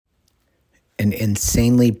an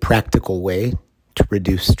insanely practical way to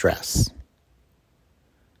reduce stress.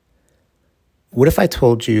 What if I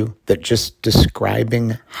told you that just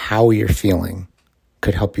describing how you're feeling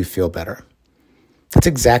could help you feel better? That's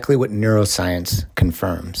exactly what neuroscience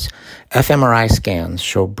confirms. fMRI scans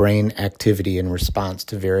show brain activity in response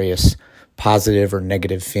to various positive or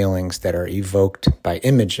negative feelings that are evoked by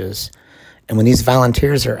images. And when these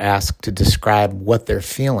volunteers are asked to describe what they're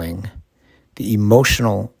feeling, the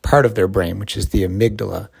emotional part of their brain, which is the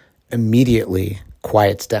amygdala, immediately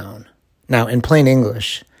quiets down. Now, in plain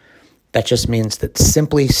English, that just means that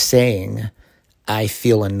simply saying, "I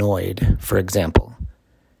feel annoyed," for example,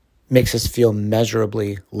 makes us feel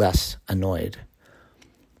measurably less annoyed.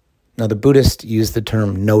 Now, the Buddhists use the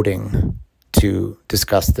term noting to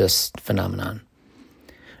discuss this phenomenon.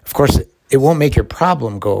 Of course, it won't make your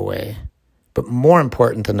problem go away, but more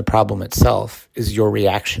important than the problem itself is your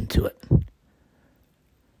reaction to it.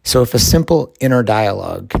 So if a simple inner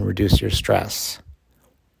dialogue can reduce your stress,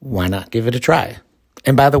 why not give it a try?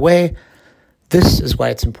 And by the way, this is why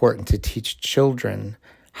it's important to teach children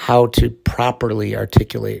how to properly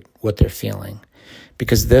articulate what they're feeling,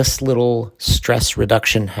 because this little stress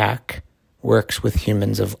reduction hack works with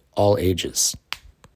humans of all ages.